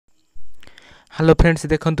Hello friends,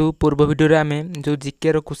 देखंतु पूर्व video रे आमे जो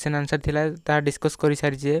जीके रो क्वेश्चन आंसर थिला ता डिस्कस करि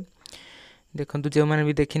सारी जे। देखंतु जे माने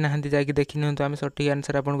भी देखि नाहंती जाके देखि नियंतु, आमे सटीक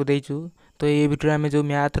आंसर आपन को देइचु। तो ये वीडियो रे आमे जो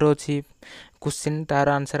मैथ रो अछि क्वेश्चन तार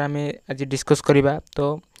आंसर आमे आज डिस्कस करिबा।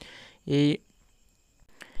 तो ये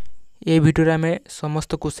वीडियो रे आमे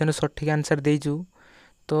समस्त क्वेश्चन सटीक आंसर देइचु।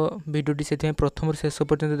 तो वीडियो टी सेति प्रथम शेष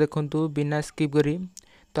पर्यंत देखंतु बिना स्किप करी,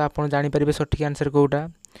 तो आपन जानि परिबे सटीक आंसर कोउटा।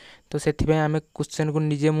 तो सेति आमे क्वेश्चन को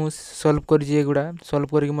निजे मु सॉल्व कर जे, एगुडा सॉल्व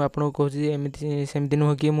करी मु आपन को कहूची। एमिति सेमति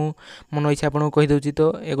नुह कि मु मन इच्छा आपन को कहि दउची। तो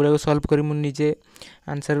एगुडा को सॉल्व करी मु निजे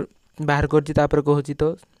आंसर बाहर करची तापर कहूची।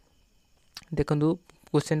 तो देखंतु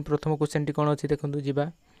क्वेश्चन प्रथम क्वेश्चन टी कोन अछि देखंतु जिबा।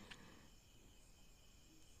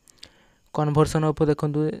 कन्वर्सन ऑफ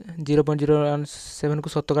देखंतु 0.017 को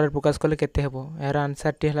शतकड़ा प्रकाश कले केते हेबो। यार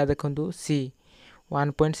आंसर टी हला देखंतु सी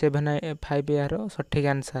 1.75 यार सटीक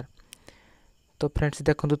आंसर। तो फ्रेंड्स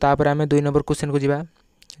देखंतु तापर आमे 2 नंबर क्वेश्चन को जिबा।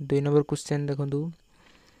 2 नंबर क्वेश्चन देखंतु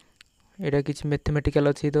एटा किछ मैथमेटिकल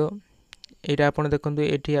अछि। तो एटा आपण देखंतु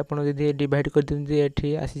एठी आपण जदी डिवाइड कर दियंती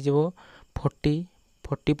एठी आसी जेबो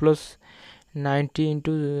 40 प्लस 90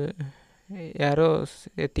 इनटू यार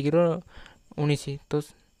एतिकी रो 19। तो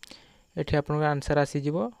एठी आपण का आंसर आसी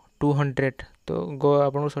जेबो 200। तो गो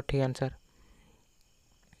आपण सटीक आंसर।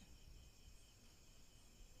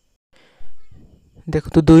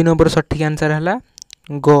 देखो 2 नंबर सटीक आंसर हला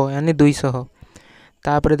गो यानी 200।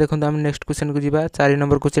 तापर देखो हम नेक्स्ट क्वेश्चन को जिबा। 4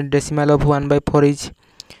 number question decimal of 1/4 is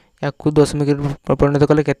याकू दशमिक परिणत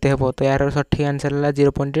कले केते हेबो। तो यार सटीक आंसर हला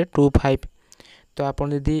 0.25। तो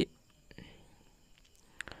आपण यदि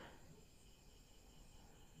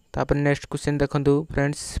तापर नेक्स्ट क्वेश्चन देखंतु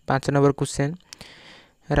फ्रेंड्स 5 नंबर क्वेश्चन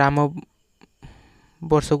राम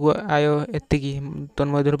वर्ष को आय एतिकी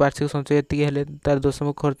तन्मध्य वार्षिक संचय एतिकी हेले तार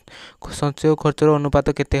दशमिक संचय खर्चर अनुपात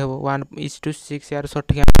केते हेबो 1:6 यार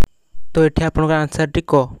सटीक। तो एठी आपन का आंसर टी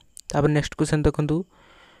को। तापर नेक्स्ट क्वेश्चन देखंतु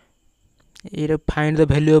ये find the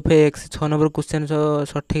value of x। 6 number question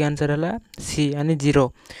सटीक आंसर हला सी यानी 0।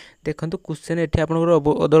 देखंतु क्वेश्चन एठी आपन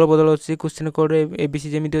को अदल बदल अछि। क्वेश्चन कोड एबीसी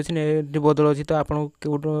जेमिति अछि ने एठी बदल अछि। तो आपन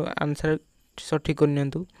को आंसर सटीक कर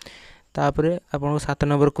नियंतु। तापरे आपन 7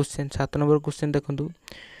 नंबर क्वेश्चन देखंतु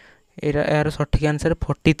एरा यार सटीक आंसर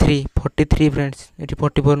 43 फ्रेंड्स। एठी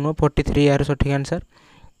 44 नो 43 यार सटीक आंसर।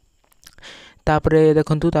 तापरे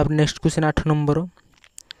देखंतु तापर नेक्स्ट क्वेश्चन 8 नंबर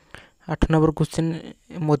क्वेश्चन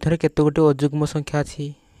मध्यरे केते गोटे अयुग्म संख्या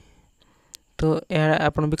अछि। तो यार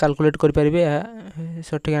आपन भी कैलकुलेट कर परिबे।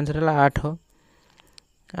 सटीक आंसर हला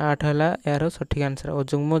 8 हला यार सटीक आंसर।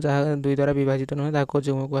 अयुग्म जहा 2 द्वारा विभाजित न ता को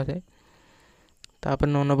अयुग्म कहै छै। तापर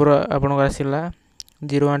 9 नंबर आपन का आसीला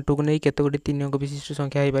 0 1 2 को नै केते गोटे 3 अंक विशिष्ट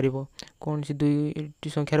संख्या हे परिबो। कोन सी 2 टी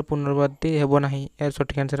संख्यार पुनरावृत्ति हेबो नाही। यार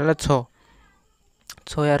सटीक आंसर हला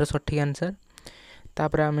 6 यार सटीक आंसर।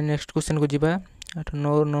 तापर हम नेक्स्ट क्वेश्चन को जिबा। 8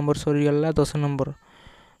 9 नंबर सरी गला। 10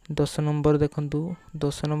 नंबर देखंतु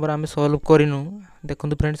 10 नंबर आमे सॉल्व करिनु।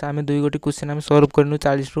 देखंतु फ्रेंड्स आमे 2 गोटी क्वेश्चन आमे सॉल्व करिनु।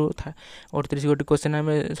 40 रु 38 गोटी क्वेश्चन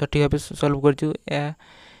आमे सटीक भाबे सॉल्व करछु।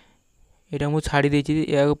 एटा मु छाडी देछि।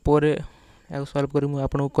 या पोरे या सॉल्व करी मु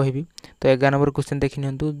आपन को कहबी। तो 11 नंबर क्वेश्चन देखि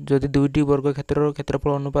नियंतु। जदि दुईटी वर्ग क्षेत्रर क्षेत्रफल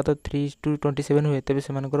अनुपात 3:27 होय तबे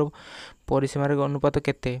सेमानकर परिसीमार अनुपात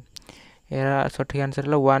केते। एरा सटीक आंसर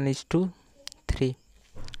हला 1:3।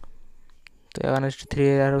 तो 1:3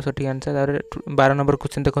 यार सटीक आंसर। और 12 नंबर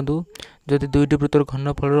क्वेश्चन देखंतु जदि दुईटी वृत्तर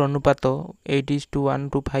घनफलर अनुपात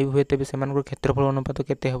 8:1 होय तबे सेमानकर क्षेत्रफल अनुपात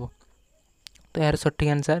केते हेबो। तो यार सटीक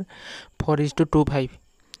आंसर 4:25।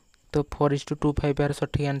 तो 4:25 यार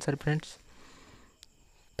सटीक आंसर फ्रेंड्स।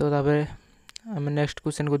 तो ताबे हम नेक्स्ट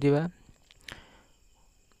क्वेश्चन को दिबा।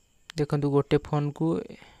 देखंतु गोटे फोन को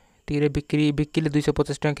तीरे बिकिले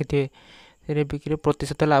 250 टका केते तेरे बिक्री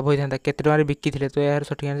प्रतिशत लाभ होई थांता केते टका रे बिक्की थिले। तो यार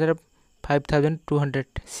सटीक आंसर 5200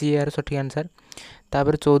 सी यार सटीक आंसर।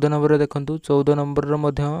 तापर 14 नंबर देखंतु 14 नंबर रो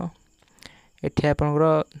मध्य एठी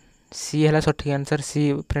आपनकर सी हला सटीक आंसर।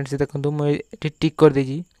 सी फ्रेंड्स देखंतु म एठी टिक कर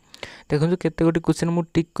देजी। देखंतु केते गोटी क्वेश्चन मु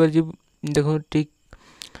टिक कर जी। देखो टिक।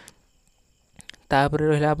 तापर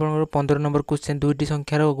रहला आपनकर 15 नंबर क्वेश्चन दुईटी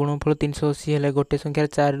संख्यार गुणनफल 380 हेले गोटे संख्यार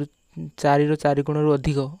 4 रो 4 गुण रो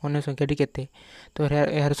अधिक अन्य संख्याटी केते। तो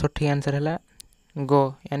यार सटीक आंसर हला गो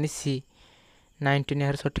यानी सी 19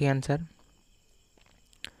 यार सटीक आंसर।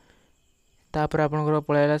 तापर आपनकर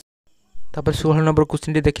पळाइला। तापर 16 नंबर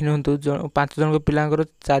क्वेश्चन टी देखि नहंतु। 5 जन को पिलांकर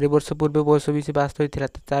 4 वर्ष पूर्व बयस मिसी 22 थिला।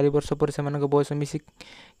 4 वर्ष पर सेमानक बयस मिसी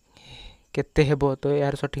केते हेबो। तो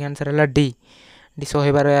यार सटीक आंसर हला डी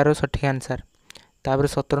 112 यार सटीक आंसर। तापर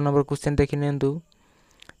 17 नंबर क्वेश्चन देखि नहंतु।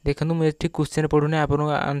 देखंतु मैं एठी क्वेश्चन पढुने आपन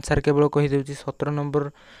आंसर केवल कहि देउची। 17 नंबर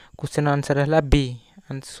क्वेश्चन आंसर हला B.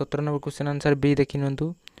 17 number question answer B देखि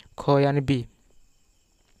नहंतु ख यानी बी।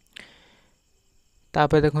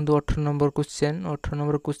 तापर देखो 18 नंबर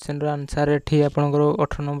क्वेश्चन आंसर एठी आपनकर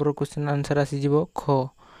 18 नंबर क्वेश्चन आंसर आसी जीवो ख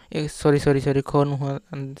सॉरी ख नुह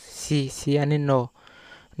सी यानी 9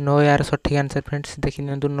 यार सठिक आंसर फ्रेंड्स देखि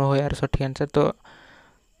नियंतु 9 यार सठिक आंसर। तो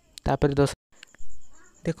तापर 10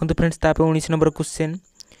 देखंतु फ्रेंड्स तापर 19 नंबर क्वेश्चन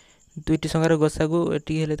दुईटी संख्यार गसागु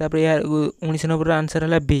एटी हेले तापर यार 19 नंबर आंसर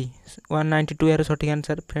हला बी 192 यार सठिक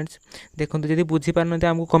आंसर फ्रेंड्स देखंतु जदी बुझी पार नते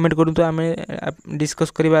हमकु कमेंट करंतु आमे डिस्कस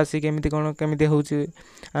करबा आसी केमिति कोन केमिति होउची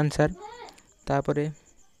आंसर। तापर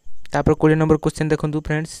 20 नंबर क्वेश्चन देखंतु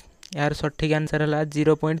फ्रेंड्स यार सठिक आंसर हला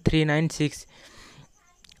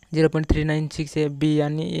 0.396 बी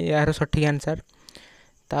यानी यार सठिक आंसर।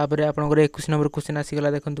 तापर आपनकर 21 नंबर क्वेश्चन आसी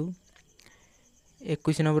गला देखंतु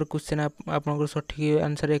 21 नंबर क्वेश्चन आपनकर सठिक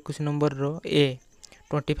आंसर 21 नंबर रो ए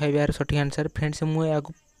 25 यार सठिक आंसर फ्रेंड्स मु या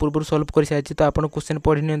पूर्व सॉल्व कर साइछि। तो आपन क्वेश्चन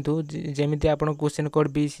पढि नियंतु जेमिति आपन question code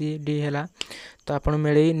B C D हैला तो आपन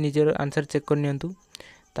मेले निजर आंसर चेक कर नियंतु।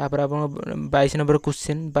 तापर आपन 22 number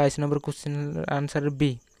question answer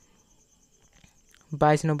B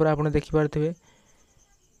 22 number आपन देखि पारथिबे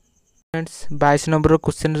फ्रेंड्स 22 नंबर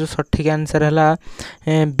क्वेश्चन रो सठिक आंसर हला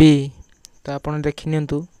बी तो आपन देखि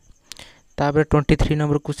नियंतु। तापर 23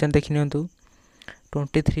 नंबर क्वेश्चन देखि नियंतु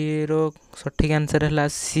 23 रो सठिक आंसर हला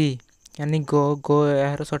सी यानी गो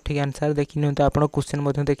यार सठिक आंसर देखि नियंतु। आपन क्वेश्चन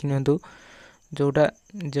मध्ये देखि नियंतु जोटा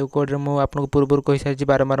जो कोड रे मु आपन पूर्व कहि साइछि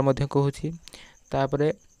बारंबार मध्ये कहूछि।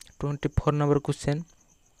 तापर 24 नंबर क्वेश्चन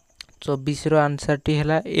 24 रो आंसर टी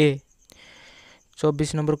हला ए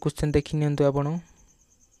 24 नंबर क्वेश्चन देखि नियंतु आपन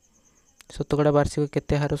शतकड़ा वार्षिक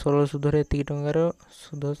केते हार सरल सुध रे एति टंका रो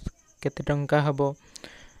सुध केते टंका हबो।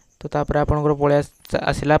 तो तापर आपनकर पळे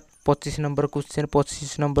आसिला 25 नंबर क्वेश्चन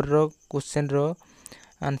 25 नंबर रो क्वेश्चन रो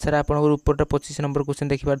आंसर आपनकर ऊपर 25 नंबर क्वेश्चन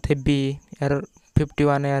देखि पारथे बी यार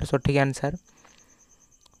 51 यार सठिक आंसर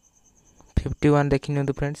 51 देखि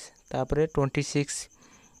नियंतु फ्रेंड्स। तापर 26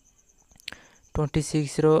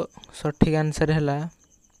 रो सठिक आंसर हला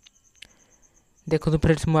देखो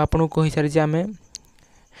फ्रेंड्स मु आपन को कहि सारि जे आमे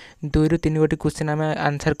 2 रु 3 गोटी क्वेश्चन आमे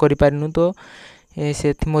आंसर करि पारिनु। तो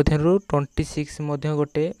सेथि मध्यरु 26 मध्य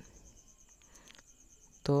गोटे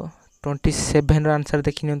तो 27 रो आंसर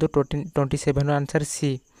देखि नियंतु 27 रो आंसर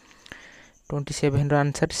सी 27 रो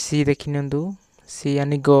आंसर सी देखि नियंतु सी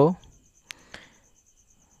यानी गो।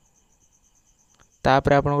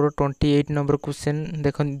 तापर आपनकर 28 नंबर क्वेश्चन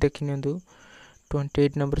देखि नियंतु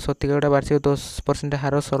 28 नंबर सतिकड़ा वार्षिक 10%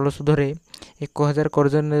 हार सरल सुध रे 1000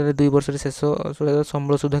 कर्ज ने 2 वर्ष रे शेष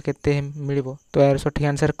संबल सुध केते मिलिबो। तो यार सठिक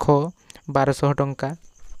आंसर ख 1200 टंका।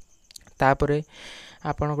 तापर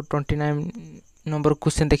आपनकर 29 नंबर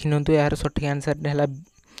क्वेश्चन देखि नियंतु यार सठिक आंसर हैला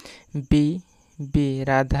बी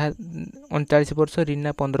राधा 39 वर्ष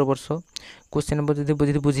रीना 15 वर्ष क्वेश्चन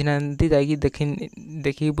जदी बुझी नांती जाई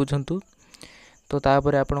देखि बुझंतु। तो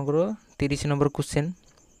तापर आपनकर 30 नंबर क्वेश्चन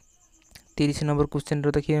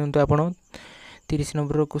रो देखि नियंतु आपन 30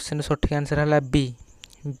 नंबर क्वेश्चन सठिक आंसर हैला बी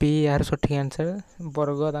यार सठिक आंसर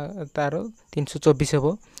वर्ग तार 324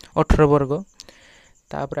 हबो 18 वर्ग।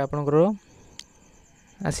 तापर आपनकर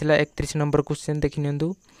आसिला 31 नंबर क्वेश्चन देखि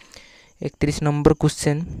नियंतु 31 नंबर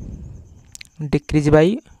क्वेश्चन डिक्रीज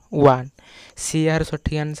बाय 1 सी यार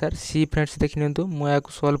सठिक आंसर सी फ्रेंड्स देखि नियंतु मु या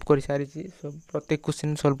को सॉल्व करि सारि छी प्रत्येक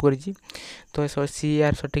क्वेश्चन सॉल्व करि छी। तो सी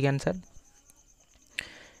यार सठिक आंसर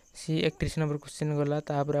सी 31 नंबर क्वेश्चन गला।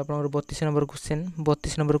 तापर आपन 32 नंबर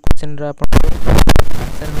क्वेश्चन रा आपन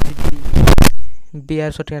आंसर होची बी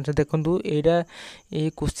यार सठिक आंसर देखंतु एडा ए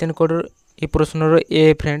क्वेश्चन कोड ए प्रश्न रो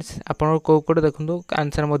ए फ्रेंड्स आपन को कोड देखंतु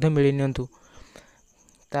आंसर मध्ये मिलि नियंतु।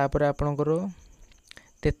 तापर आपनकर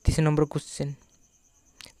 33 नंबर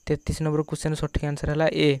क्वेश्चन सठिक आंसर हला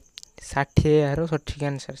ए 60 यार सठिक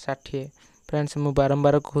आंसर 60 फ्रेंड्स मु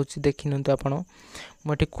बारंबार कहूची देखि नियंतु आपन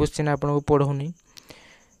मोटी क्वेश्चन आपन को पढौनी।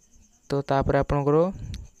 तो तापर आपनकर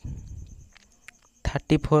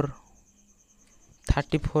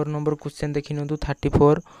 34 नंबर क्वेश्चन देखि नियंतु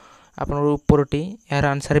 34 आपन ऊपरटी यार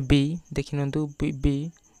आंसर बी देखि नियंतु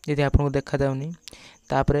बी यदि आपन को देखा जाउनी।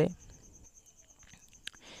 तापर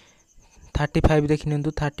 35 देखि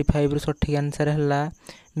नियंतु 35 रो सठिक आंसर हला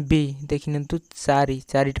बी देखि नियंतु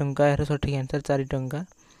 4 टंका यार सठिक आंसर 4 टंका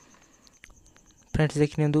फ्रेंड्स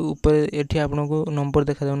देखि नियंतु ऊपर एठी आपन को नंबर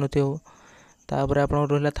देखा जाउ नते हो। तापर आपन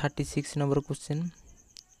रहला 36 नंबर क्वेश्चन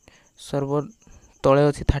सर्वर तळे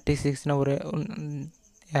अछि 36 नंबर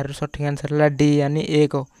यार सठिक आंसर हला डी यानी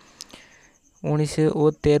 1 19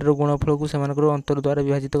 और 13 रो गुणफल को समानकर अंतर द्वारा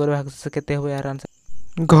विभाजित कर भागशेष केते हो यार आंसर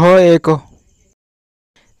घ 1।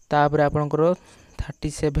 तापर आपनकर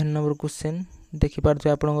 37 नंबर क्वेश्चन देखि पारछ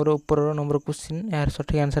आपनकर ऊपर नंबर क्वेश्चन यार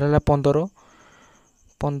सठिक आंसर हला 15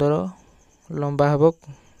 लंबा हबो।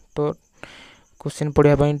 तो क्वेश्चन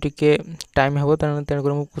पढ़ापी टिके टाइम हे तेणुक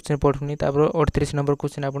मुझे क्वेश्चन पढ़ुनी। 38 नंबर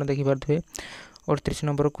क्वेश्चन आप देखिपे। 38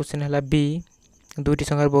 नंबर क्वेश्चन है बी दुईटी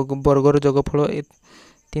संख्यार वर्गर जोगफल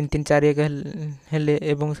 3 3 4 1 हेले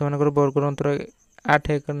एवं से वर्गर अंतर 8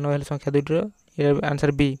 1 9 संख्या दुईटर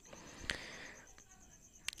आंसर बी।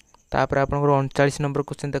 तापर आप 39 नंबर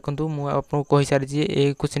क्वेश्चन देखूँ मुझे आपको कही सारी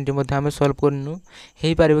ये क्वेश्चन टी आम सल्व करनु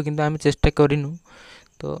हो पारे कि आम चेष्टा करूँ।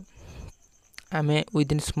 तो आम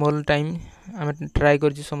विदिन स्मॉल टाइम आम ट्राए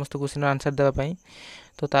कर समस्त क्वेश्चन आंसर देवाई।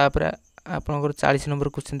 तो तापर आपंकर 40 नंबर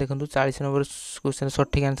क्वेश्चन देखूँ 40 नंबर क्वेश्चन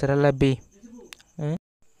सठिक आंसर है बी।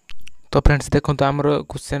 तो फ्रेंड्स देखो आमर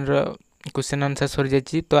क्वेश्चन आंसर सरी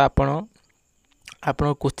जाइए। तो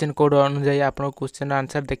आपण क्वेश्चन कोड अनुजाई आप क्वेश्चन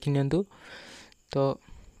आंसर देखी नियंतु। तो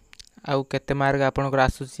आउ केते मार्क आपनकर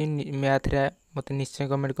आसुची मैथ रे मते निश्चय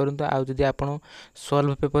कमेंट करंतु। आउ जदि आपण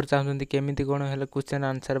सॉल्व पेपर चाहते केमिति कोन हेले क्वेश्चन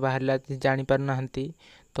आंसर बाहरला जानि पार नाहंती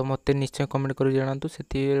तो मते निश्चय कमेंट करि जणांतु।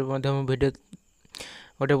 सेति मध्ये मो वीडियो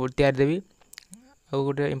गोटे तैयार देबी। आउ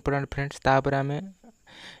गोटे इंपोर्टेंट फ्रेंड्स तापर आमे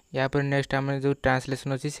या पर नेक्स्ट आमे जो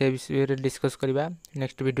ट्रांसलेशन अछि से विषय रे डिस्कस करबा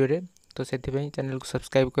नेक्स्ट वीडियो रे। तो सेति पई चैनल को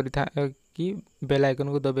सब्सक्राइब करि कि बेल आइकन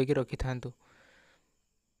को दबाई के रखि थांतु।